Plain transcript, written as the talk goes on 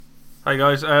Hey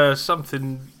guys,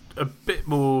 something a bit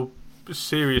more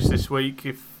serious this week,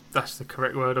 if that's the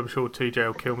correct word. I'm sure TJ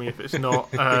will kill me if it's not.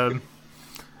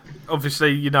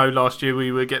 Obviously, last year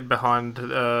we were getting behind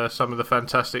some of the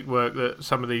fantastic work that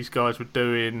some of these guys were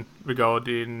doing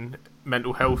regarding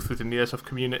mental health within the airsoft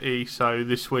community. So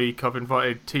this week I've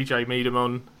invited TJ Meadham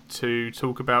on to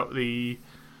talk about the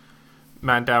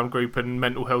Man Down group and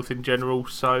mental health in general.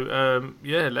 So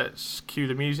let's cue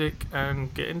the music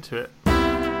and get into it.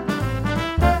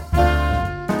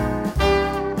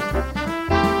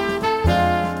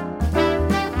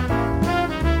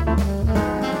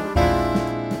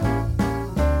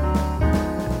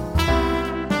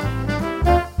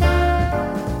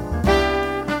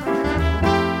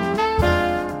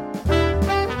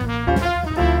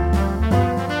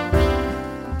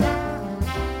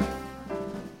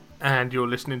 And you're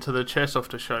listening to the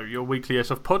Chairsofter Show, your weekly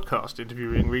airsoft podcast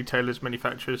interviewing retailers,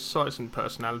 manufacturers, sites and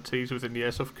personalities within the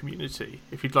airsoft community.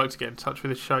 If you'd like to get in touch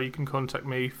with the show, you can contact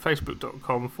me,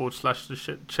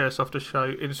 facebook.com/the Chairsofter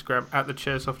Show, Instagram @the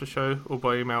Chairsofter Show, or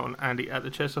by email on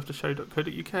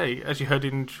andy@thechairsoftershow.co.uk. As you heard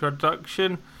in the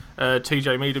introduction,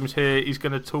 TJ Meadham's here. He's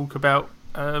going to talk about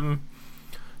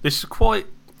this quite...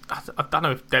 I don't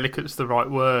know if delicate's the right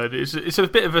word. It's a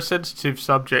bit of a sensitive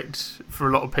subject for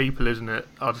a lot of people, isn't it?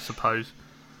 I suppose.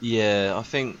 Yeah, I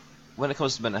think when it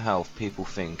comes to mental health, people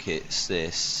think it's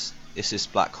this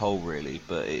black hole really,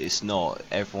 but it's not.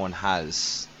 Everyone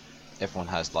has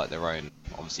like their own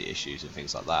obviously issues and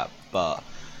things like that. But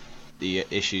the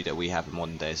issue that we have in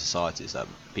modern day society is that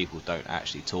people don't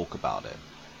actually talk about it.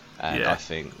 And I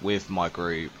think with my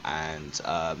group and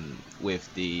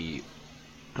with the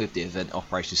event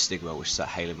Operation Stigma, which is at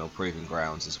Haley Mill Proving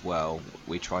Grounds as well,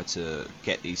 we try to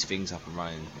get these things up and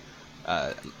running,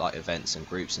 like events and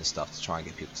groups and stuff, to try and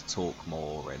get people to talk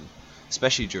more, and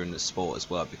especially during the sport as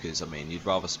well, because I mean, you'd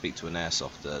rather speak to an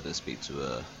airsofter than speak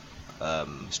to a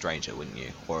stranger, wouldn't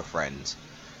you, or a friend,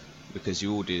 because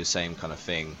you all do the same kind of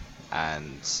thing,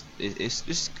 and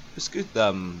it's good.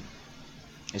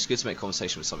 It's good to make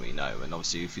conversation with someone you know, and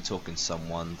obviously if you're talking to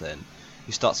someone, then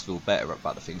you start to feel better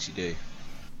about the things you do.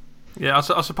 Yeah, I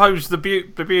suppose the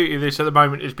beauty of this at the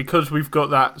moment is because we've got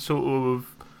that sort of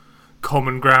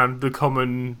common ground, the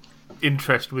common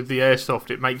interest with the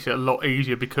airsoft, it makes it a lot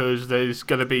easier, because there's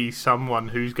going to be someone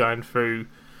who's going through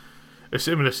a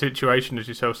similar situation as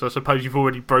yourself. So I suppose you've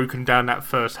already broken down that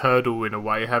first hurdle in a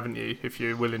way, haven't you, if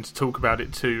you're willing to talk about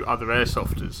it to other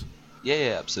airsofters?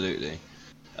 Yeah, absolutely.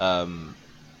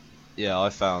 I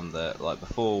found that like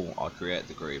before I created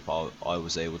the group, I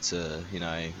was able to,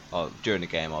 during the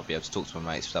game I'd be able to talk to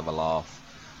my mates, have a laugh.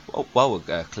 While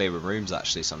we're clearing rooms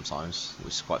actually sometimes,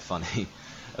 which is quite funny.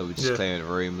 We're just clearing a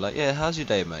room, like, yeah, how's your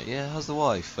day, mate? Yeah, how's the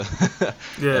wife?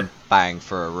 And bang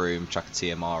for a room, chuck a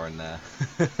TMR in there.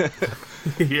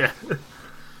 Yeah.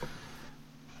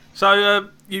 So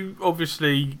you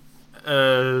obviously,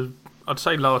 I'd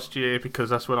say last year, because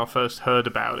that's when I first heard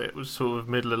about it. It was sort of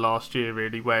middle of last year,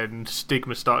 really, when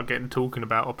Stigma started talking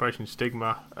about Operation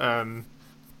Stigma,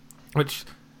 which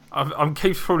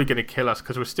Keith's probably going to kill us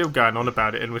because we're still going on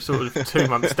about it, and we're sort of 2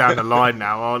 months down the line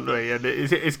now, aren't we? And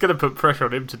it's going to put pressure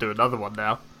on him to do another one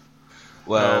now.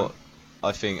 Well,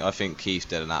 I think Keith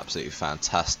did an absolutely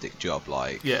fantastic job.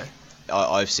 Like,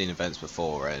 I've seen events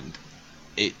before, and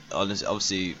it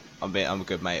obviously. I'm a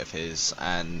good mate of his,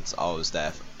 and I was there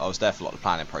for a lot of the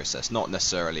planning process. Not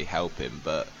necessarily help him,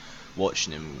 but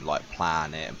watching him like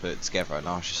plan it and put it together. And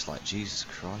I was just like, Jesus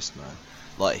Christ, man!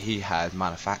 Like, he had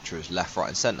manufacturers left, right,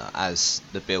 and centre, as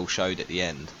the bill showed at the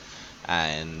end,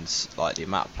 and like the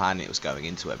amount of planning it was going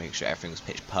into it, making sure everything was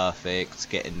pitch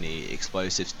perfect, getting the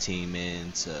explosives team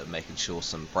in, to making sure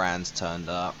some brands turned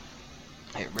up.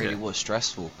 It really was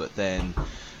stressful, but then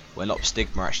when Op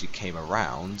Stigma actually came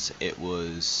around, it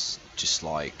was just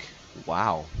like,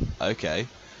 wow, okay.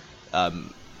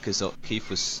 Because Keith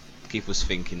was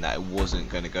thinking that it wasn't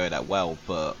going to go that well,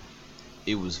 but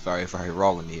it was very, very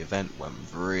wrong, and the event went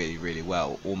really, really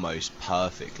well, almost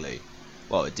perfectly.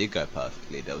 Well, it did go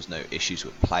perfectly. There was no issues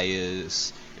with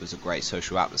players. It was a great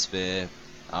social atmosphere.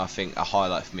 I think a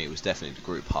highlight for me was definitely the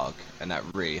group hug, and that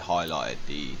really highlighted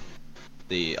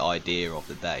the idea of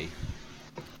the day.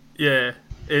 Yeah.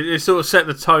 It sort of set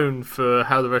the tone for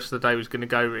how the rest of the day was going to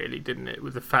go, really, didn't it?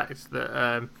 With the fact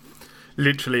that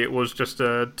literally it was just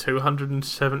a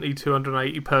 270,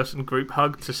 280 person group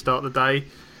hug to start the day,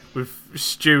 with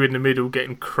Stu in the middle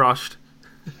getting crushed.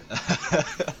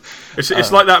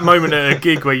 It's like that moment at a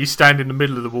gig where you stand in the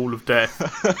middle of the wall of death.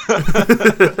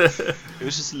 It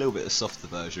was just a little bit of a softer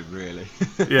version, really.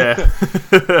 Yeah.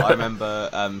 I remember,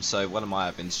 so one of my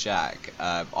admins, Jack,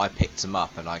 I picked him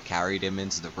up and I carried him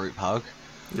into the group hug.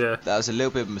 Yeah. That was a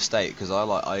little bit of a mistake because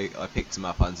I picked him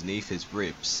up underneath his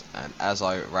ribs, and as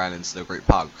I ran into the group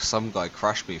hug, some guy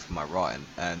crushed me from my right,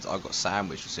 and I got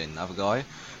sandwiched between another guy.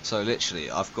 So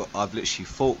literally, I've literally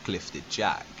forklifted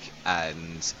Jack,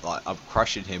 and like I'm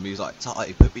crushing him. He's like,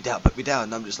 "Ty, put me down,"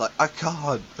 and I'm just like, "I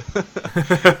can't."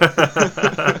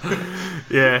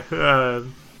 Yeah.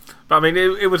 But I mean,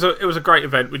 it was a great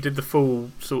event. We did the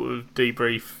full sort of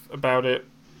debrief about it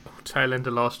tail end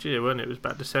of last year, wasn't it? It was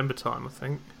about December time, I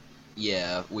think.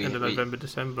 Yeah, end of November,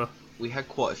 December. We had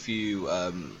quite a few.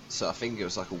 So I think it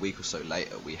was like a week or so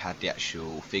later. We had the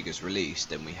actual figures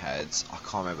released, and we had, I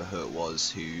can't remember who it was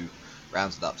who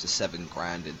rounded up to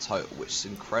 $7,000 in total, which is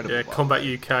incredible. Yeah, Combat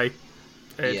UK.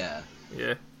 Ed.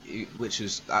 Yeah. Which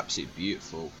was absolutely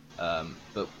beautiful.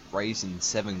 But raising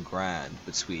 $7,000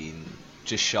 between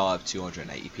just shy of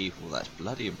 280 people, that's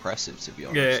bloody impressive, to be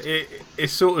honest. Yeah,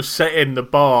 it's sort of setting the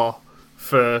bar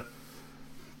for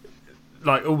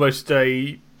like almost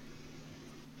a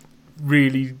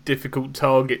really difficult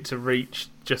target to reach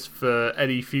just for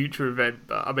any future event.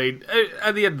 But I mean,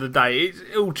 at the end of the day, it's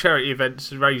all charity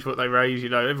events raise what they raise. You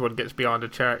know, everyone gets behind a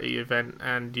charity event,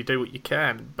 and you do what you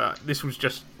can. But this was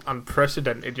just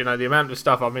unprecedented. You know, the amount of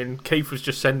stuff. I mean, Keith was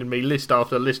just sending me list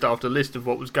after list after list of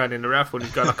what was going in the raffle, and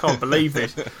he's going, "I can't believe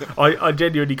this. I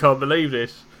genuinely can't believe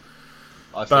this."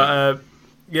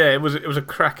 Yeah, it was a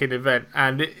cracking event,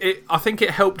 and I think it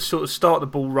helped sort of start the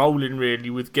ball rolling really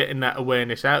with getting that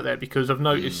awareness out there, because I've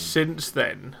noticed since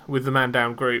then with the Man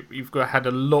Down group, you've had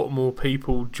a lot more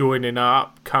people joining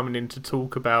up, coming in to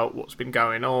talk about what's been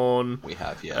going on. We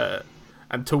have, yeah.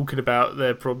 And talking about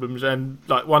their problems, and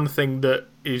like one thing that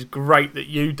is great that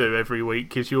you do every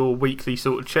week is your weekly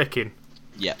sort of check-in.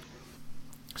 Yeah.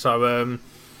 So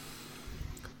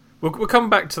we'll come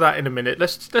back to that in a minute.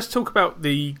 Let's talk about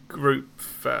the group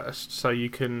first, so you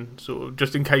can sort of,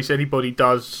 just in case anybody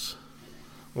does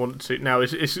want to. Now,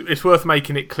 it's worth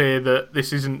making it clear that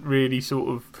this isn't really sort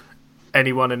of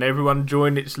anyone and everyone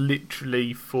join. It's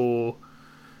literally for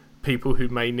people who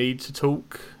may need to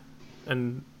talk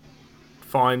and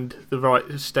find the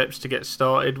right steps to get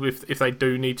started with, if they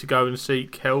do need to go and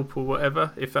seek help or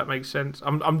whatever, if that makes sense.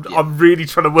 I'm really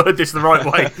trying to word this the right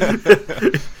way.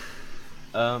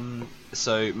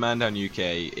 So Man Down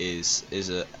UK is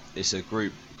a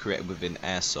group created within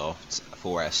Airsoft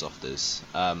for airsofters.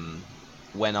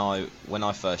 When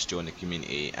I first joined the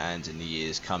community, and in the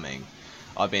years coming,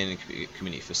 I've been in the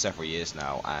community for several years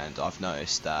now, and I've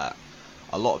noticed that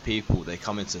a lot of people, they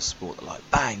come into sport, they're like,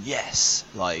 bang, yes,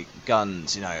 like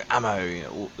guns, you know, ammo, you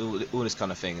know, all this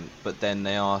kind of thing. But then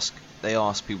they ask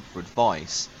people for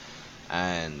advice,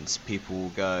 and people will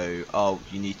go, oh,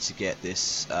 you need to get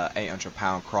this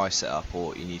 £800 Cry set up,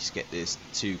 or you need to get this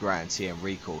 $2,000 TM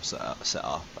Recoil set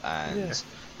up, and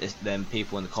then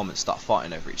people in the comments start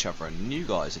fighting over each other, and new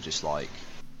guys are just like,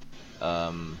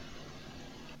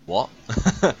 what?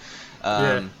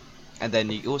 And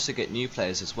then you also get new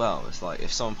players as well. It's like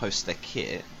if someone posts their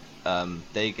kit,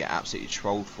 they get absolutely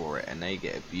trolled for it, and they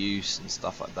get abuse and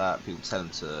stuff like that. People tell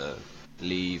them to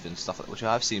leave and stuff like that, which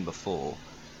I've seen before.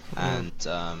 And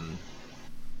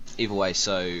either way,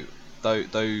 so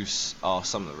those are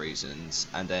some of the reasons.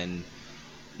 And then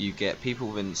you get people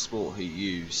within the sport who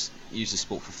use the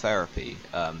sport for therapy.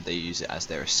 They use it as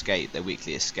their escape, their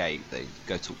weekly escape. They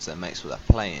go talk to their mates while they're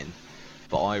playing.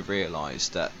 But I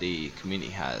realised that the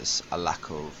community has a lack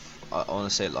of, I want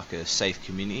to say, like a safe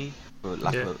community, for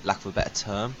lack of a better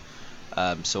term.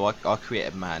 So I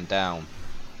created Man Down,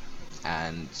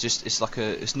 and just it's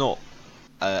not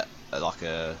like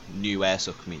a new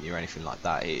airsoft community or anything like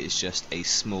that. It is just a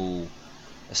small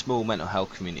mental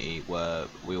health community where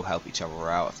we all help each other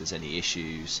out. If there's any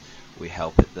issues, we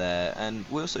help it there, and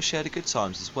we also share the good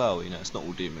times as well. You know, it's not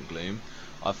all doom and gloom.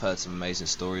 I've heard some amazing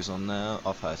stories on there.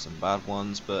 I've heard some bad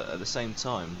ones, but at the same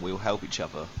time, we'll help each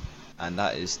other, and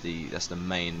that's the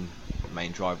main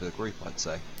drive of the group, I'd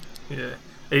say. Yeah,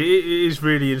 it is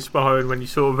really inspiring when you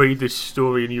sort of read this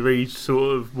story and you read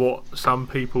sort of what some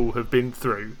people have been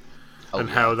through and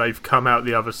how they've come out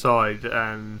the other side,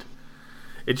 and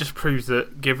it just proves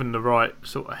that given the right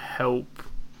sort of help,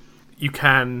 you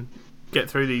can get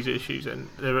through these issues, and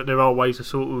there are ways of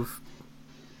sort of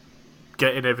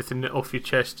getting everything off your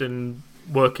chest and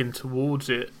working towards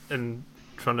it and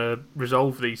trying to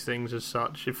resolve these things as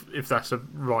such, if that's a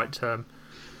right term.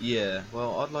 Yeah,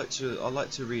 well, I'd like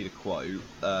to read a quote.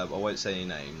 I won't say any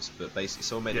names, but basically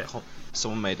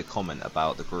someone made a comment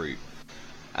about the group,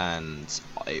 and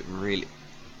it really,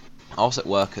 I was at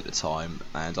work at the time,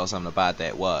 and I was having a bad day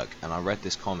at work, and I read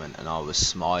this comment, and I was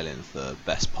smiling for the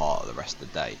best part of the rest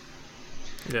of the day.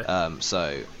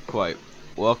 So, quote,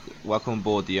 welcome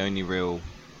aboard the only real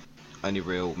only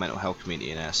real mental health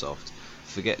community in Airsoft.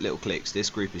 Forget little cliques, this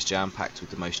group is jam-packed with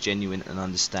the most genuine and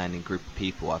understanding group of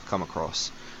people I've come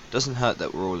across. Doesn't hurt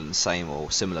that we're all in the same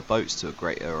or similar boats to a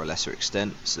greater or lesser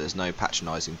extent, so there's no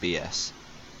patronising BS.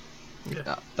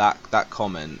 Yeah. That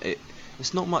comment,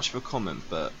 it's not much of a comment,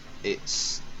 but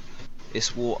it's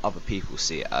what other people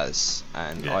see it as,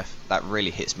 and that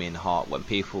really hits me in the heart when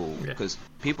people, because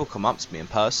people come up to me in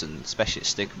person, especially at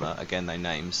Stigma, again no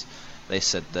names, they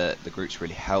said that the groups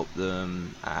really helped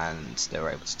them and they were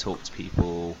able to talk to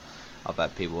people. I've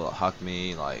had people that hug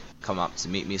me, like come up to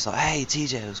meet me, it's like, hey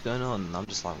TJ, what's going on? And I'm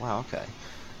just like, wow, okay.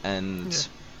 And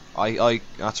I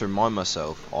have to remind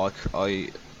myself,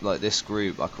 I like this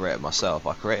group I created myself.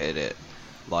 I created it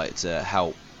like to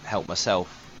help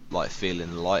myself like feel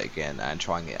in the light again and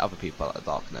try and get other people out of the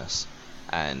darkness.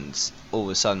 And all of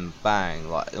a sudden, bang!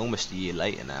 Like almost a year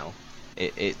later now,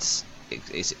 it's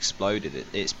exploded.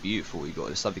 It's beautiful. You've got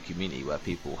this lovely community where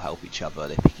people help each other,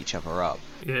 they pick each other up.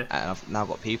 Yeah. And I've now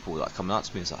got people like coming up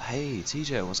to me and it's like, hey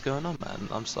TJ, what's going on, man?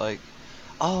 And I'm just like,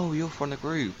 oh, you're from the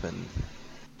group, and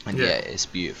it's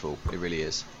beautiful. It really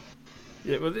is.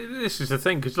 Yeah, well, this is the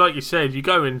thing, because like you said, you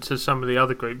go into some of the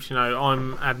other groups, you know,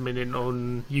 I'm adminning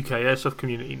on UK Airsoft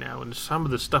Community now, and some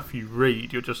of the stuff you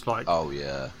read, you're just like, oh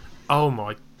yeah, oh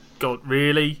my god,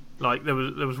 really? Like, there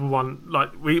was one,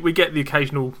 like, we get the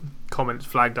occasional comments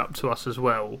flagged up to us as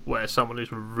well, where someone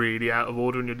is really out of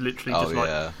order, and you're literally just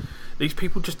like, these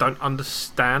people just don't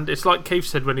understand. It's like Keith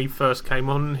said when he first came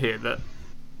on here, that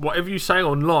whatever you say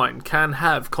online can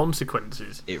have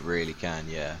consequences. It really can,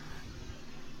 yeah.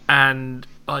 And,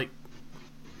 like,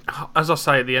 as I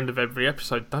say at the end of every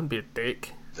episode, don't be a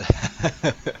dick.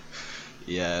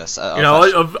 Yes. You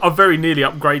know, I've very nearly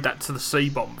upgraded that to the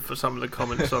C-bomb for some of the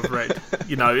comments I've read.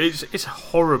 You know, it's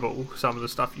horrible, some of the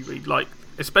stuff you read. Like,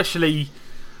 especially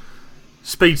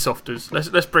Speedsofters.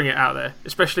 Let's bring it out there.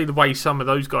 Especially the way some of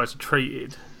those guys are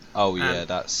treated. Oh, yeah,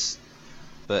 that's...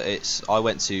 But I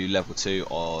went to level 2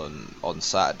 on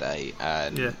Saturday,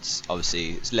 and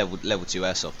obviously it's level 2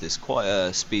 Airsoft. It's quite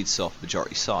a Speedsoft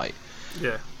majority site.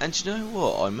 Yeah. And you know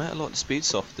what? I met a lot of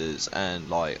Speedsofters, and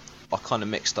like I kind of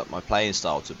mixed up my playing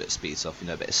style to a bit of Speedsoft. You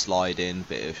know, a bit of sliding, a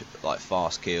bit of like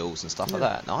fast kills and stuff like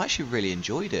that. And I actually really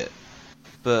enjoyed it.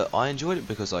 But I enjoyed it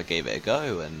because I gave it a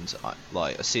go, and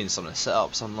I've seen some of the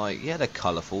setups. I'm like, yeah, they're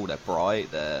colourful, they're bright,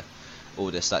 they're all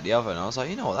this, that, the other, and I was like,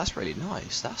 you know what, that's really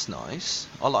nice. That's nice.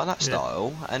 I like that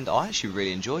style, and I actually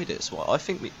really enjoyed it. So I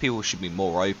think people should be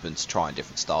more open to trying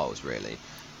different styles, really,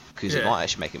 because it might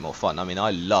actually make it more fun. I mean,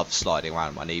 I love sliding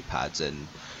around my knee pads and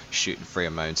shooting free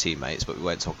of my own teammates, but we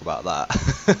won't talk about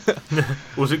that.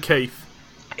 Was it Keith?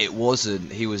 It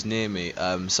wasn't. He was near me.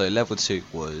 So level 2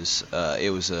 was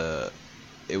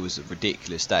it was a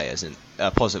ridiculous day, as in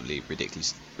positively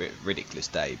ridiculous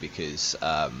day, because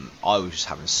I was just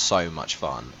having so much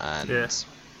fun. And at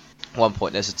one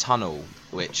point there's a tunnel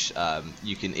which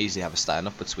you can easily have a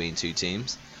standoff between two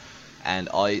teams, and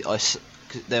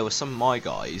there were some of my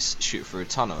guys shoot through a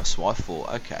tunnel, so I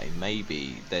thought, okay,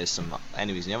 maybe there's some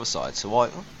enemies on the other side. So I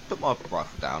put my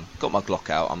rifle down, got my Glock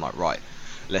out, I'm like, right,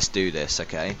 let's do this,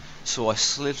 okay? So I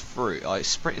slid through, I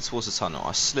sprinted towards the tunnel,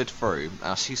 I slid through,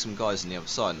 and I see some guys on the other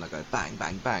side, and I go bang,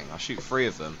 bang, bang, I shoot 3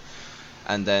 of them,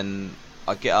 and then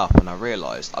I get up and I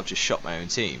realised I've just shot my own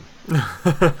team.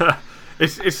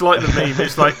 It's like the meme,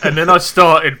 it's like, and then I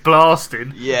started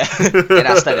blasting. Yeah, and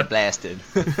I started blasting.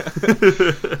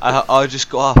 I just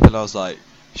got up and I was like,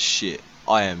 shit,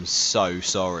 I am so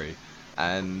sorry.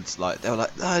 And like they were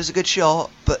like, no, it was a good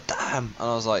shot, but damn. And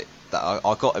I was like,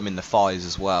 I got him in the thighs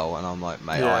as well, and I'm like,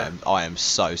 mate, I am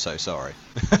so sorry.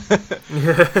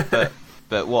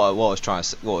 But what I was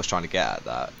trying to get at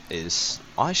that is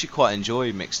I actually quite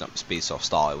enjoy mixing up Speedsoft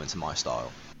style into my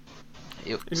style.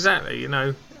 Exactly, you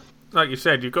know, like you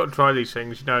said, you've got to try these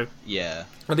things, you know. Yeah.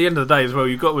 At the end of the day as well,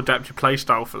 you've got to adapt your play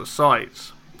style for the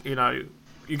sites. You know,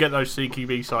 you get those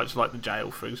CQB sites like the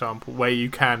jail, for example, where you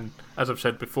can, as I've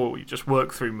said before, you just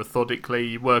work through methodically,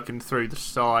 you're working through the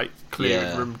site,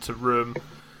 clearing room to room.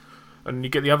 And you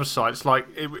get the other sites, like,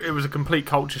 it was a complete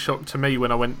culture shock to me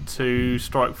when I went to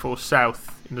Strikeforce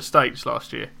South in the States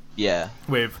last year. Yeah.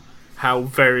 With how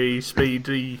very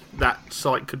speedy that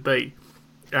site could be.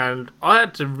 And I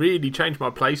had to really change my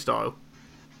play style.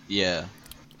 Yeah.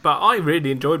 But I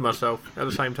really enjoyed myself at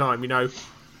the same time, you know.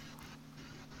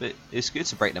 But it's good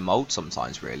to break the mould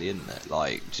sometimes, really, isn't it?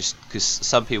 Like, just because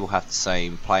some people have the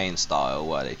same playing style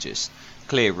where they just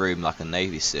clear room like a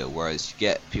Navy SEAL, whereas you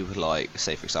get people like,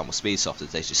 say, for example,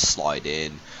 Speedsofters, they just slide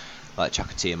in, like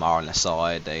chuck a TMR on their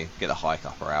side, they get a high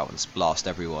upper out and blast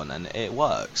everyone, and it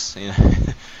works, you know.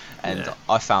 And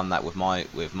I found that with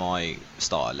my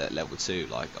style at level 2,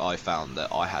 like I found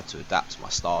that I had to adapt my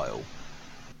style.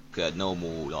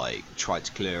 Normal, like try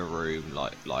to clear a room,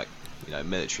 like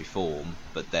military form,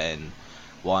 but then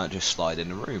why not just slide in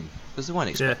the room? Because they won't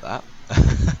expect that.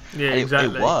 Yeah,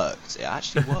 exactly. It worked. It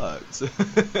actually worked.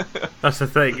 That's the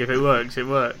thing. If it works, it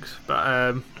works.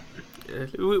 But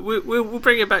we'll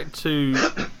bring it back to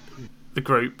the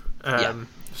group.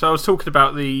 So I was talking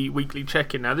about the weekly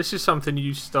check-in. Now, this is something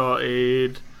you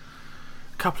started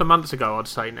a couple of months ago, I'd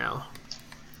say now.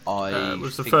 It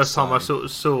was the first time I sort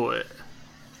of saw it.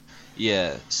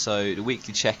 Yeah, so the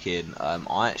weekly check-in,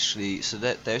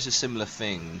 there's a similar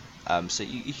thing. So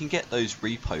you can get those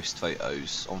repost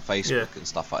photos on Facebook and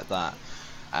stuff like that.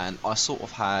 And I sort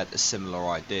of had a similar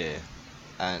idea.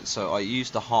 And so I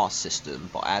used the heart system,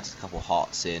 but I added a couple of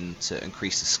hearts in to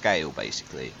increase the scale,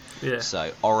 basically. Yeah.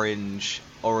 So orange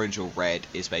or red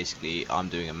is basically I'm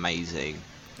doing amazing.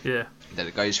 Yeah. Then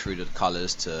it goes through the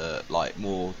colours to like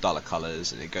more duller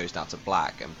colours, and it goes down to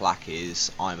black. And black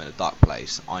is I'm in a dark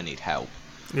place, I need help.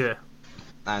 Yeah.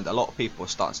 And a lot of people are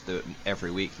starting to do it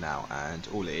every week now. And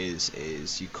all it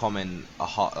is you comment a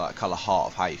heart, like colour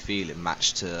heart of how you feeling,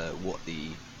 matched to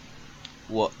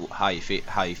how you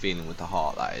feeling with the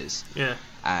heart, that is. Yeah.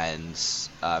 And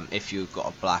if you've got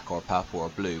a black or a purple or a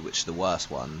blue, which are the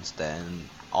worst ones, then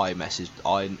I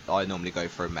normally go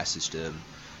through and message them,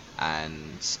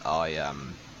 and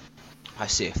I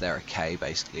see if they're okay,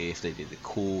 basically, if they did a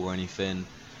call or anything.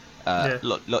 A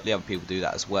lot of the other people do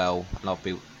that as well,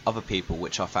 and other people,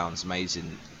 which I found is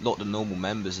amazing. A lot of the normal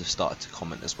members have started to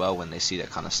comment as well when they see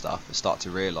that kind of stuff and start to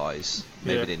realise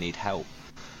maybe they need help.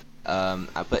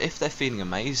 But if they're feeling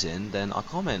amazing, then I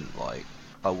comment like,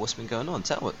 "Oh, what's been going on?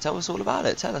 Tell us all about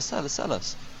it. Tell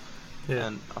us." Yeah.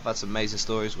 And I've had some amazing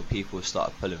stories where people have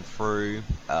started pulling through.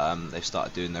 They've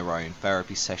started doing their own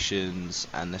therapy sessions,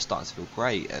 and they're starting to feel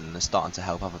great, and they're starting to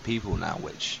help other people now,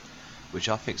 which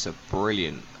I think is a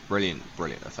brilliant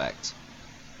effect.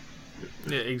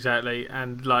 Yeah, exactly.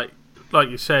 And like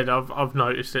you said, I've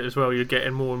noticed it as well. You're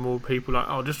getting more and more people like,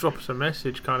 "Oh, just drop us a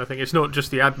message," kind of thing. It's not just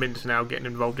the admins now getting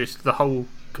involved; it's the whole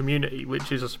community,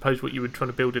 which is, I suppose, what you were trying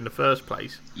to build in the first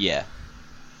place. Yeah.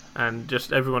 And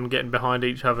just everyone getting behind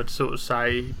each other to sort of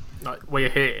say, like, we're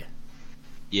here.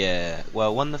 Yeah.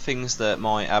 Well, one of the things that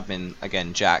my admin,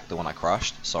 again, Jack, the one I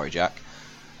crushed. Sorry, Jack.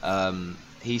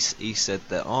 He said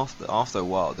that after a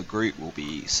while the group will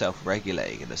be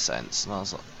self-regulating in a sense, and I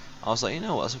was like, you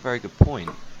know what, that's a very good point.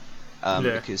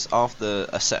 Because after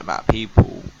a set amount of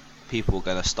people are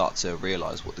going to start to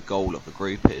realise what the goal of the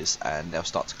group is, and they'll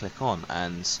start to click on.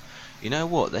 And you know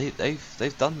what,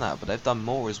 they've done that, but they've done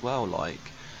more as well. Like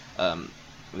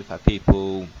we've had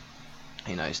people,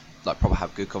 like probably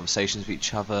have good conversations with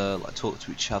each other, like talk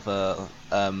to each other,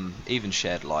 even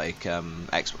shared like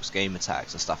Xbox game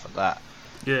attacks and stuff like that.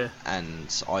 Yeah.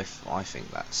 And I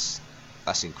think that's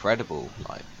incredible.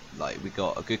 Like we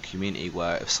got a good community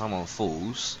where if someone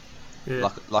falls,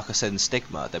 like I said in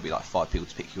Stigma, there'd be like 5 people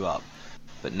to pick you up.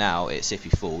 But now it's if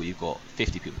you fall, you've got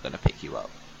 50 people going to pick you up.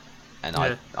 And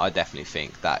I definitely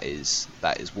think that is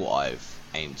what I've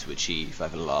aimed to achieve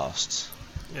over the last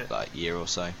year or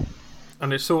so.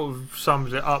 And it sort of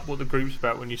sums it up what the group's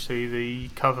about when you see the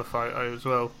cover photo as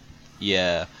well.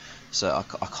 Yeah. So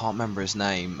I can't remember his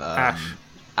name.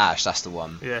 Ash, that's the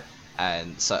one. Yeah.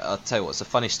 And so I'll tell you what, it's a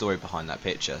funny story behind that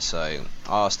picture. So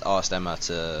I asked Emma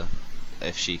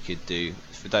if she could do.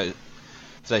 For those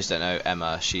who don't know,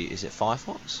 Emma, is it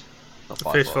Firefox?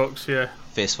 Fierce Fox, yeah.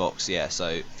 Fierce Fox, yeah.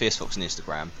 So Fierce Fox on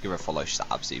Instagram, give her a follow. She's an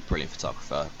absolutely brilliant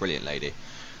photographer, brilliant lady.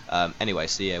 Anyway,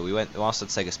 so yeah, we asked her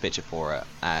to take us a picture for her,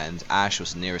 and Ash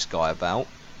was the nearest guy about.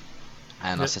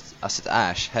 And I said to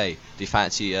Ash, "Hey, do you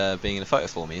fancy being in a photo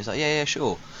for me?" He's like, "Yeah,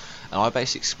 sure." And I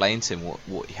basically explained to him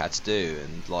what he had to do,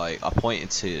 and like I pointed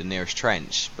to the nearest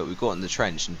trench, but we got in the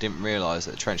trench and didn't realise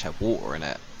that the trench had water in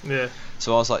it. Yeah.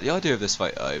 So I was like, the idea of this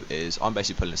photo is I'm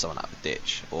basically pulling someone out of a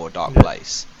ditch or a dark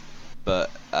place.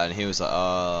 And he was like,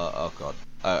 oh god,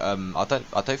 I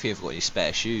don't think I've got any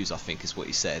spare shoes, I think is what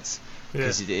he said,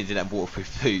 because he didn't have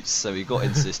waterproof boots. So we got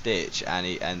into this ditch,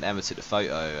 and Emma took the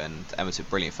photo, and Emma took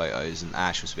brilliant photos, and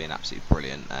Ash was being absolutely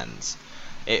brilliant, and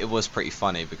it was pretty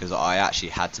funny because I actually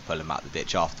had to pull him out of the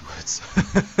ditch afterwards.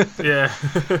 Yeah.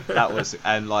 That was,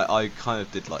 and like I kind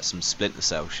of did like some Splinter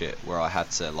Cell shit where I had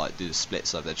to like do the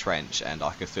splits over the trench, and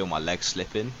I could feel my legs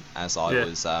slipping as I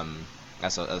was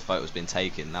as the photo was being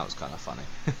taken. That was kind of funny.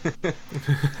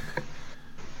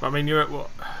 I mean, you're at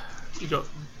what? You got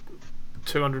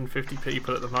 250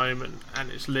 people at the moment,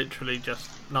 and it's literally just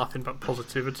nothing but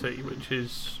positivity, which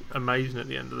is amazing at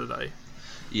the end of the day.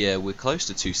 Yeah, we're close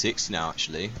to 260 now,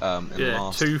 actually.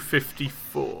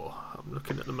 254. I'm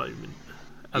looking at the moment.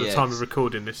 At the time of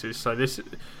recording, this is so. This,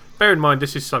 bear in mind,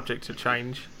 this is subject to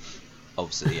change.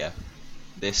 Obviously, yeah.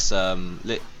 This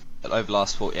over the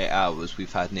last 48 hours,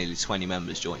 we've had nearly 20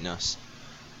 members join us.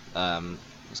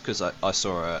 It's because I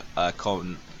saw a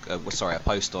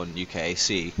post on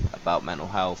UKAC about mental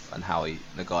health and how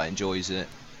the guy enjoys it.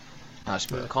 And I just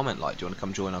put a comment like, "Do you want to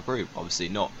come join our group?" Obviously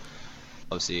not.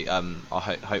 Obviously,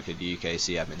 hopefully the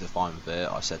UKAC admins are fine with it.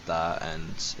 I said that,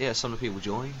 and yeah, some of the people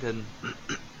joined,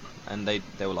 and they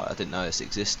were like, "I didn't know this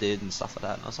existed" and stuff like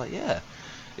that. And I was like, "Yeah,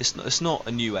 it's not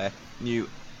a new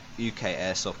UK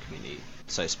airsoft community,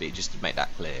 so to speak. Just to make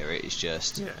that clear, it's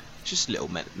just a little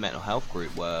mental health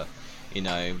group where, you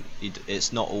know,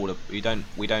 it's not all we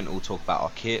don't all talk about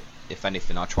our kit. If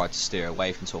anything, I try to steer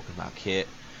away from talking about kit.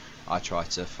 I try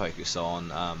to focus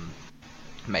on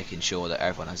making sure that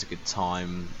everyone has a good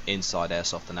time inside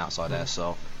airsoft and outside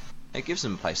airsoft. It gives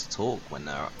them a place to talk when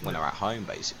they're at home,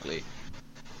 basically."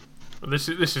 This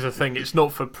is the thing. It's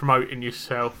not for promoting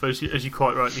yourself, as you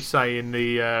quite rightly say in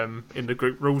the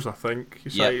group rules. I think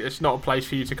you say it's not a place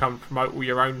for you to come and promote all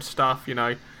your own stuff. You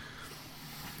know,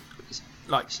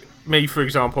 like me, for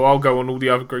example, I'll go on all the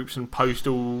other groups and post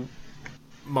all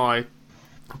my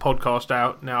podcast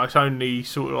out. Now it's only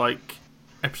sort of like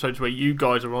episodes where you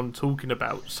guys are on talking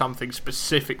about something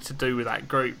specific to do with that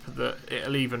group that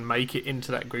it'll even make it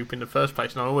into that group in the first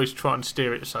place. And I always try and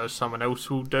steer it so someone else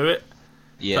will do it.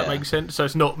 Yeah. Does that make sense? So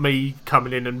it's not me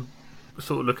coming in and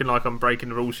sort of looking like I'm breaking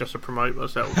the rules just to promote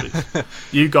myself.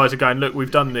 It's you guys are going, "Look, we've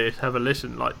done this, have a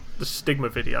listen." Like the stigma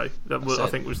video, I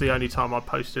think was the only time I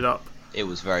posted up. It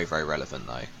was very, very relevant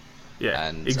though. Yeah,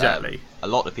 and exactly. A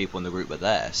lot of people in the group were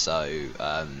there, so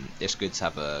it's good to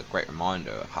have a great reminder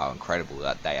of how incredible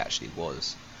that day actually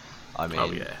was. I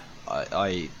mean,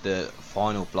 the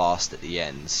final blast at the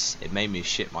end, it made me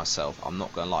shit myself. I'm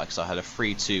not gonna lie, because I had a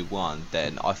 3, 2, 1.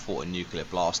 Then I thought a nuclear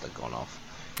blast had gone off.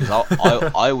 Because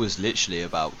I was literally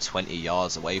about 20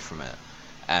 yards away from it,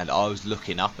 and I was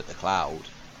looking up at the cloud.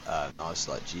 I was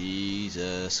like,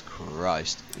 Jesus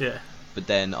Christ. Yeah. But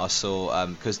then I saw,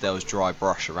 because there was dry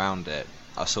brush around it,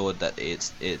 I saw that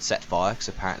it set fire, because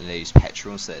apparently they used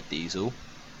petrol instead of diesel.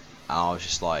 And I was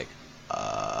just like,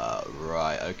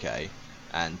 right, okay.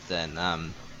 And then,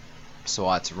 so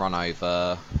I had to run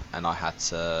over, and I had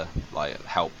to like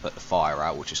help put the fire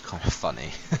out, which is kind of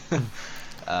funny.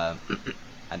 And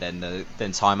then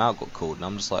timeout got called, and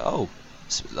I'm just like, oh,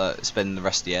 spend the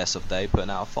rest of the airsoft day putting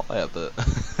out a fire, but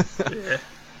yeah.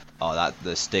 Oh,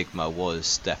 the stigma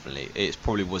was definitely. It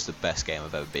probably was the best game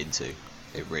I've ever been to.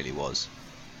 It really was.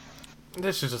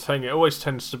 This is the thing. It always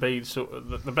tends to be sort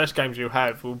of the best games you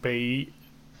have will be,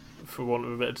 for want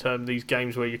of a better term, these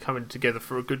games where you're coming together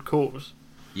for a good cause.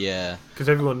 Yeah. Because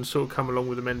everyone's sort of come along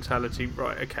with the mentality,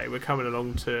 right? Okay, we're coming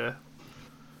along to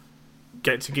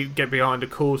get behind a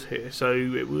cause here. So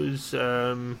it was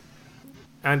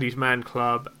Andy's Man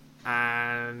Club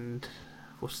and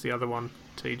what's the other one?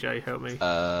 TJ, help me.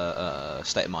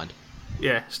 State of Mind.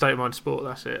 Yeah, State of Mind Sport.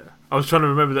 That's it. I was trying to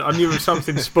remember that. I knew it was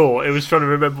something sport. It was trying to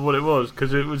remember what it was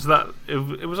because it was that. It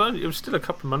was still a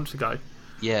couple of months ago.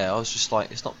 Yeah, I was just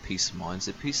like, it's not peace of mind. Is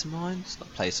it peace of mind? It's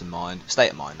not place of mind.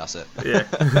 State of Mind. That's it. Yeah,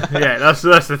 yeah. That's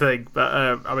the thing. But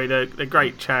I mean, they're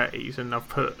great charities, and I've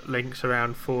put links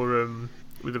around for them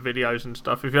with the videos and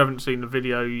stuff. If you haven't seen the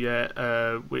video yet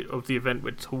of the event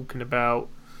we're talking about.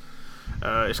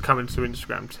 It's coming to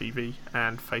Instagram TV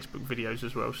and Facebook videos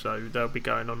as well, so they'll be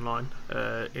going online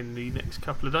in the next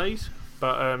couple of days.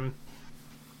 But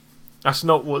that's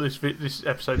not what this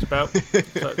episode's about.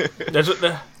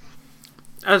 So,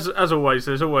 as always,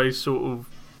 there's always sort of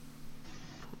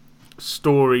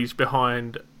stories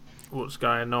behind what's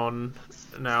going on.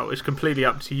 Now, it's completely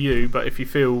up to you, but if you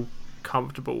feel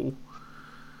comfortable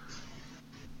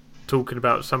talking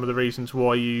about some of the reasons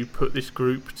why you put this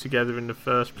group together in the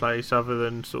first place, other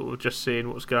than sort of just seeing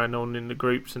what's going on in the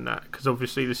groups and that, because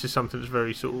obviously this is something that's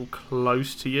very sort of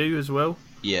close to you as well.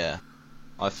 Yeah,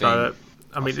 I think. So,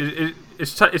 I mean,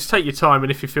 it's take your time,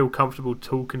 and if you feel comfortable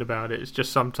talking about it, it's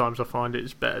just sometimes I find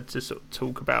it's better to sort of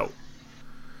talk about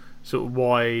sort of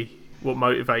what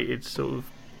motivated sort of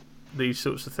these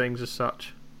sorts of things as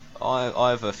such.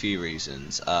 I have a few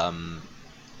reasons.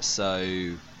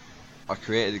 So I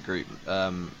created a group.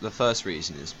 The first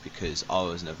reason is because I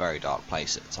was in a very dark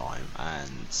place at the time,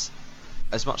 and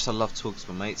as much as I love talking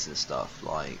to my mates and stuff,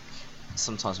 like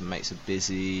sometimes my mates are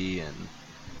busy and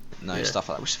stuff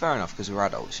like that, which is fair enough because we're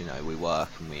adults, you know, we work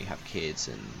and we have kids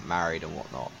and married and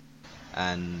whatnot.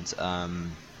 And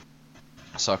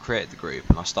so I created the group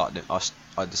and I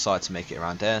decided to make it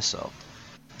around airsoft.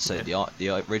 So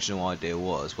the original idea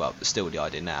was, well, still the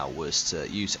idea now, was to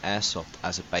use airsoft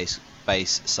as a base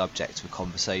subject for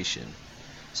conversation.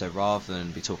 So rather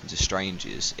than be talking to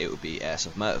strangers, it would be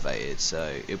airsoft motivated. So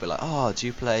it would be like, oh, do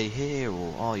you play here,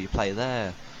 or oh, you play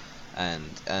there, and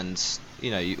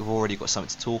you know, you've already got something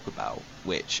to talk about,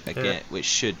 which which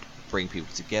should bring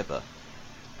people together.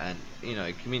 And you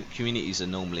know, communities are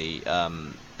normally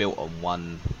built on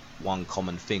one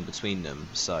common thing between them.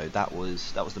 So that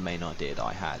was the main idea that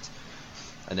I had.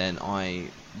 And then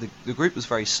the group was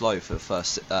very slow for the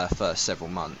first several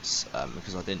months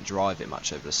because I didn't drive it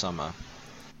much over the summer.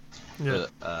 Yeah.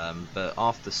 But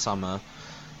after summer,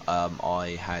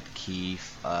 I had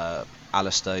Keith,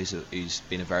 Alistair, who's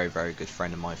been a very, very good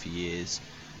friend of mine for years.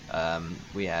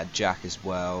 We had Jack as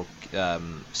well,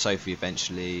 Sophie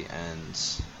eventually,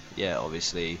 and yeah,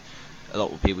 obviously a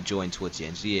lot of people joined towards the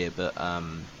end of the year. But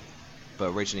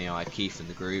originally I had Keith in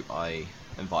the group. I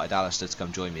invited Alistair to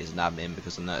come join me as an admin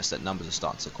because I noticed that numbers are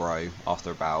starting to grow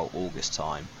after about August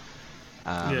time.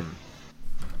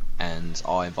 And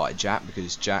I invited Jack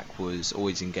because Jack was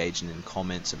always engaging in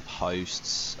comments and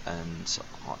posts, and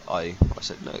I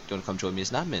said, look, do you want to come join me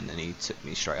as an admin? And he took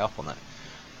me straight up on that.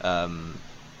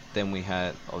 Then we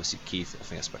had obviously Keith. I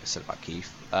think I said about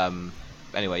Keith.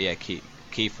 Anyway, yeah,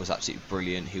 Keith was absolutely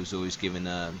brilliant. He was always giving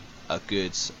a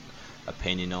good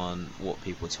opinion on what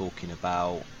people were talking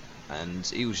about, and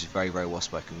he was just a very, very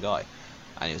well-spoken guy,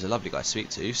 and he was a lovely guy to speak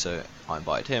to. So I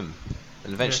invited him,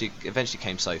 and eventually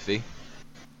came Sophie.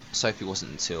 Sophie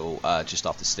wasn't until just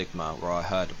after Stigma where I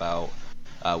heard about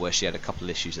where she had a couple of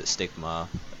issues at Stigma,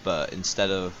 but instead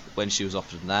of when she was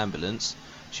offered an ambulance,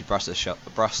 she brushed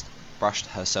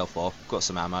herself off, got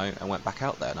some ammo, and went back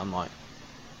out there. And I'm like,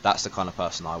 that's the kind of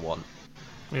person I want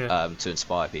to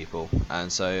inspire people.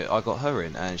 And so I got her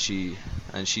in, and she's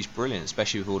brilliant,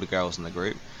 especially with all the girls in the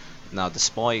group. Now,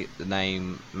 despite the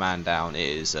name Man Down, it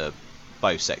is a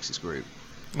both sexes group.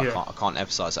 I can't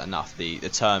emphasise that enough. The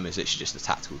term is literally just a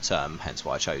tactical term, hence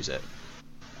why I chose it.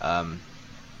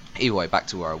 Either way, back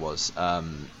to where I was.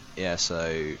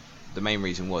 So the main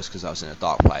reason was because I was in a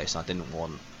dark place and I didn't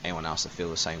want anyone else to feel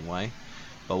the same way.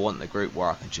 But I want a group where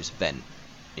I can just vent.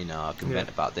 You know, I can vent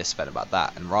about this, vent about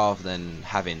that. And rather than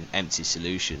having empty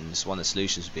solutions, one of the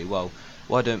solutions would be, well,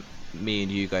 why don't me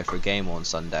and you go for a game on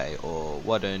Sunday? Or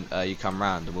why don't you come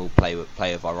round and we'll play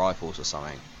with our rifles or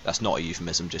something? That's not a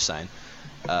euphemism, just saying.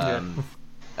 And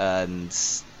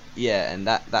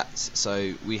that's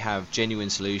so we have genuine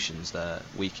solutions that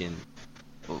we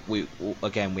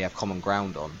have common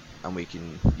ground on, and we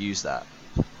can use that.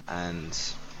 And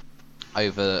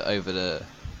over the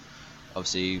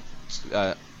obviously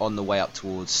on the way up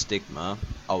towards Stigma,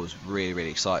 I was really, really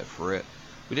excited for it.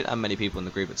 We didn't have many people in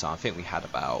the group at the time. I think we had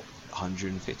about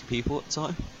 150 people at the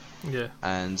time. Yeah.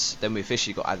 And then we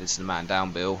officially got added to the Man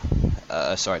Down bill.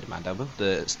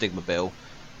 The Stigma bill,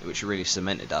 which really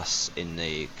cemented us in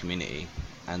the community.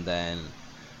 And then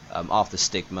after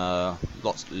Stigma,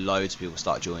 loads of people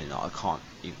started joining. I can't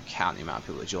even count the amount of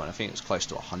people that joined. I think it was close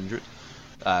to 100.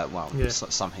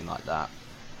 Something like that.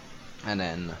 And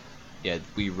then,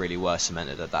 we really were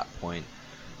cemented at that point.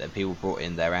 Then people brought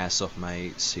in their airsoft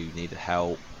mates who needed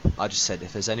help. I just said,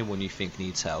 if there's anyone you think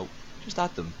needs help, just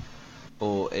add them.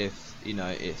 Or if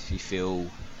you feel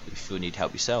you need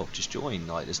help yourself, just join.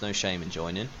 Like, there's no shame in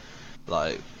joining.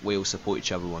 Like, we all support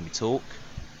each other when we talk,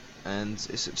 and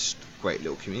it's just a great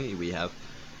little community we have.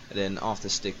 And then after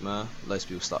Stigma, loads of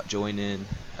people start joining,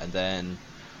 and then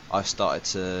I started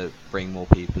to bring more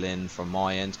people in from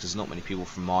my end, because there's not many people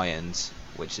from my end,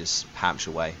 which is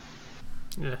Hampshire way.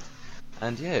 Yeah.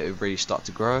 And it really started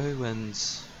to grow, and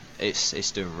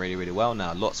it's doing really, really well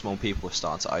now. Lots more people are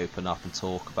starting to open up and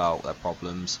talk about their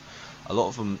problems. A lot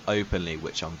of them openly,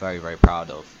 which I'm very, very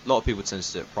proud of. A lot of people tend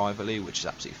to do it privately, which is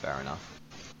absolutely fair enough.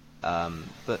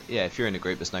 But if you're in a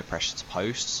group, there's no pressure to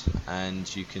post,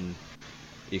 and you can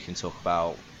talk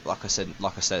about, like I said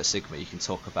at Sigma, you can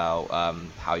talk about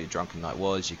how your drunken night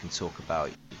was. You can talk about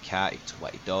your cat. You can talk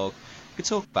about your dog. You can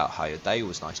talk about how your day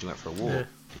was nice. You went for a walk. Yeah.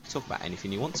 You can talk about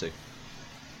anything you want to.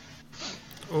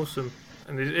 Awesome,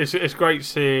 and it's great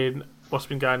seeing what's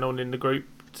been going on in the group.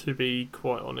 To be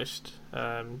quite honest,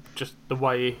 just the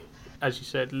way, as you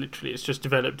said, literally, it's just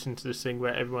developed into this thing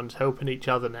where everyone's helping each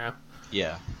other now.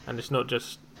 Yeah. And it's not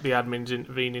just the admins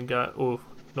intervening, or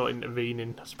not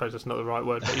intervening. I suppose that's not the right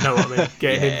word, but you know what I mean.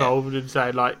 Getting involved and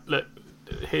saying, like, look,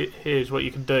 here's what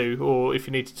you can do, or if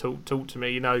you need to talk to me.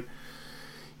 You know,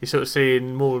 you're sort of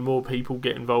seeing more and more people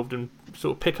get involved and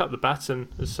sort of pick up the baton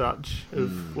as such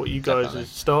of what you guys have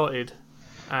started,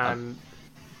 and.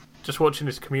 Just watching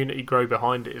this community grow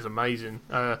behind it is amazing.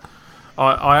 I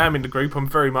am in the group. I'm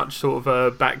very much sort of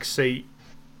a backseat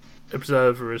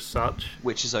observer as such,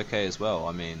 which is okay as well.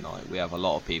 I mean, like, we have a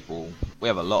lot of people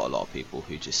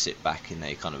who just sit back and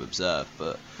they kind of observe,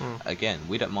 but again,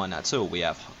 we don't mind that at all. We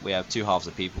have two halves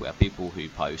of people. We have people who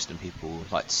post and people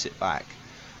who like to sit back,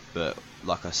 but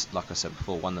like I said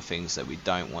before, one of the things that we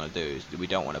don't want to do is we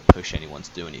don't want to push anyone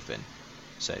to do anything.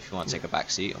 So if you want to take a back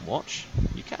seat and watch,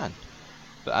 you can.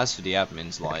 But as for the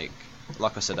admins, like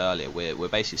I said earlier, we're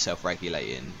basically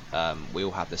self-regulating. We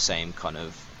all have the same kind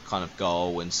of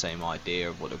goal and same idea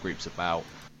of what the group's about,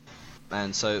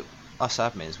 and so us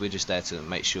admins, we're just there to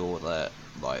make sure that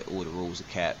like all the rules are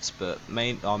kept. But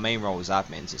our main role as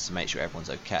admins is to make sure everyone's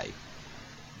okay.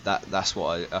 That's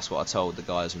what I told the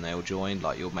guys when they all joined.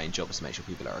 Like, your main job is to make sure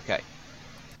people are okay,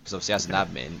 because obviously as an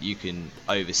admin you can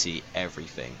oversee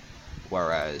everything,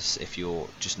 whereas if you're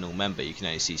just a normal member you can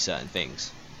only see certain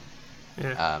things.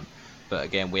 But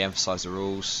again, we emphasize the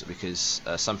rules because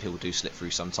some people do slip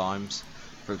through sometimes.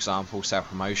 For example,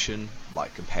 self-promotion,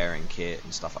 like comparing kit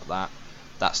and stuff like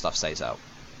that stuff stays out.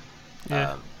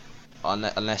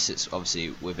 Unless it's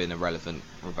obviously within a relevant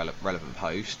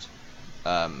post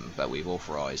that we've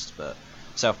authorised. But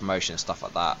self-promotion and stuff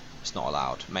like that, it's not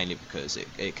allowed, mainly because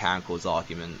it can cause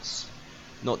arguments.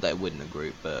 Not that it would in a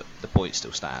group, but the point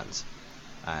still stands.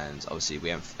 And obviously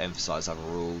we emphasise other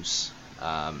rules,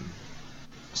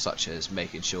 such as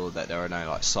making sure that there are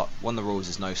no one of the rules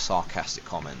is no sarcastic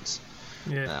comments.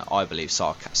 I believe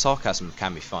sarcasm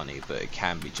can be funny, but it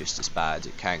can be just as bad.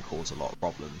 It can cause a lot of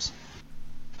problems.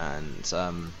 And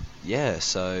so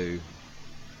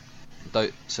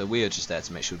we are just there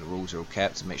to make sure the rules are all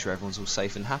kept and make sure everyone's all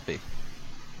safe and happy.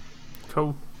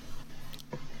 Cool.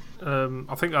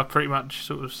 I think that pretty much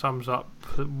sort of sums up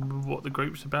what the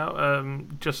group's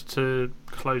about. Just to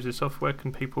close this off, where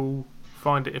can people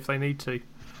find it if they need to?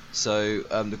 So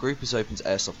the group is open to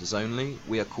airsofters only.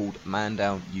 We are called Man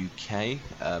Down UK,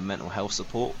 mental health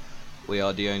support. We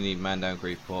are the only Man Down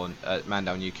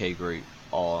UK group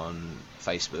on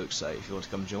Facebook. So if you want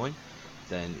to come join,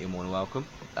 then you're more than welcome.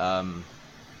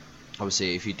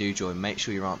 Obviously, if you do join, make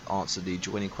sure you answer the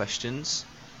joining questions.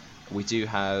 We do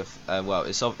have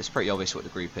it's pretty obvious what the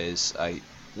group is.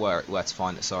 Where to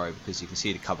find it? Sorry, because you can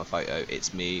see the cover photo.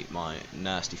 It's me, my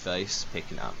nasty face,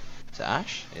 picking up. Is it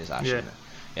Ash? It is Ash. Yeah. Isn't it?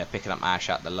 Yeah, picking up Ash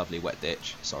at the lovely wet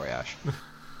ditch. Sorry, Ash.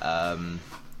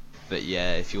 But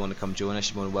yeah, if you want to come join us,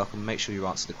 you're more than welcome. Make sure you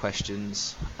answer the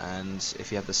questions, and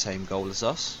if you have the same goal as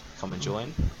us, come and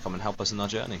join. Come and help us in our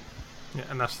journey. Yeah,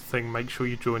 and that's the thing. Make sure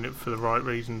you join it for the right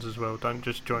reasons as well. Don't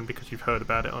just join because you've heard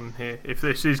about it on here. If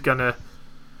this is gonna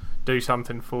do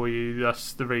something for you,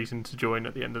 that's the reason to join.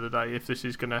 At the end of the day, if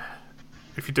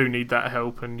you do need that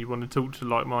help and you want to talk to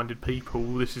like-minded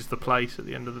people, this is the place. At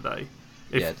the end of the day.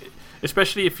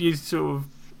 Especially if you sort of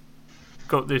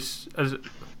got these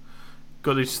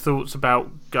thoughts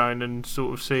about going and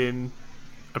sort of seeing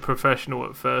a professional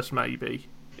at first, maybe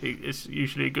it's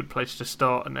usually a good place to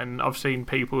start. And then I've seen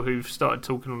people who've started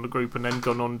talking on the group and then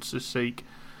gone on to seek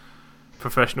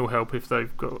professional help if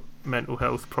they've got mental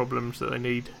health problems that they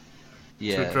need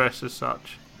to address as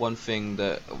such. Another thing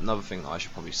that I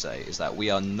should probably say is that we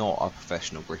are not a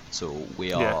professional group at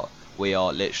all. We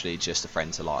are literally just a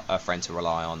friend to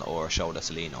rely on or a shoulder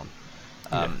to lean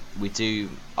on. We do.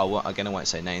 I won't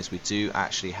say names. We do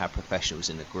actually have professionals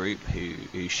in the group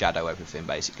who shadow everything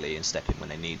basically and step in when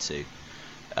they need to.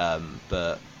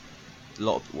 But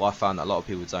I found that a lot of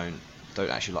people don't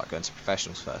actually like going to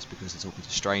professionals first because they're talking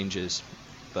to strangers.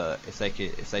 But if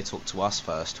they talk to us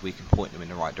first, we can point them in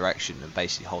the right direction and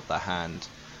basically hold their hand.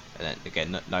 And then,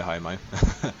 again, no homo.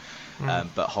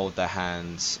 But hold their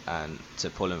hands and to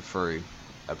pull them through,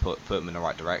 put them in the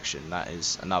right direction. That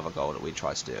is another goal that we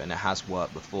try to do, and it has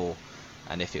worked before.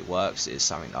 And if it works, it's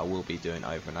something I will be doing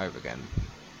over and over again.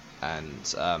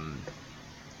 And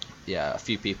a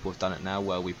few people have done it now,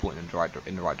 where we point them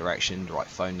in the right direction, the right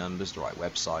phone numbers, the right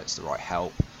websites, the right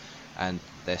help, and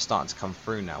they're starting to come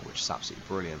through now, which is absolutely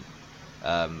brilliant.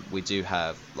 We do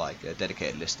have like a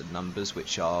dedicated list of numbers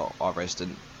which our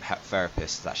resident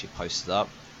therapist has actually posted up,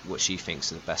 what she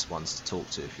thinks are the best ones to talk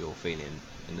to if you're feeling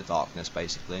in the darkness,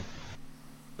 basically.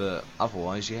 But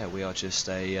otherwise, we are just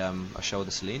a shoulder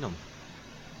to lean on.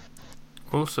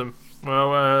 Awesome.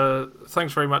 Well,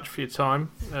 thanks very much for your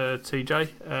time,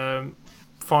 TJ.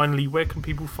 Finally, where can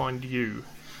people find you?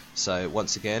 So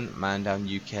once again, Man Down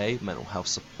UK, mental health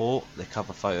support. The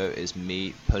cover photo is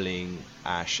me pulling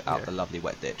Ash out the lovely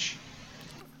wet ditch.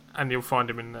 And you'll find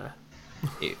him in there.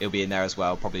 He'll be in there as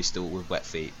well, probably still with wet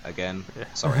feet again. Yeah.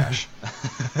 Sorry, Ash.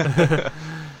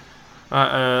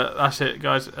 That's it,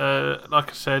 guys. Like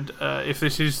I said, if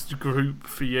this is the group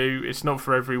for you, it's not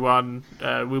for everyone.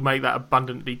 We'll make that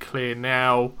abundantly clear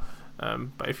now.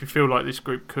 But if you feel like this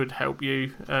group could help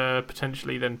you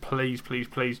potentially, then please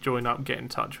join up, get in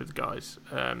touch with the guys,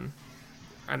 and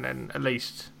then at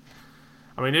least,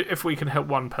 I mean, if we can help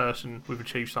one person, we've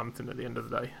achieved something at the end of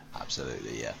the day.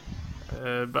 Absolutely, yeah.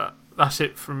 But that's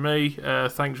it from me.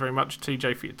 Thanks very much,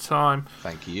 TJ, for your time.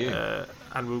 Thank you.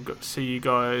 And we'll see you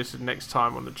guys next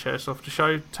time on the Chairsofter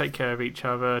Show. Take care of each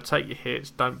other, take your hits,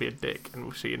 don't be a dick, and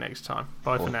we'll see you next time.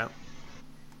 Bye for now.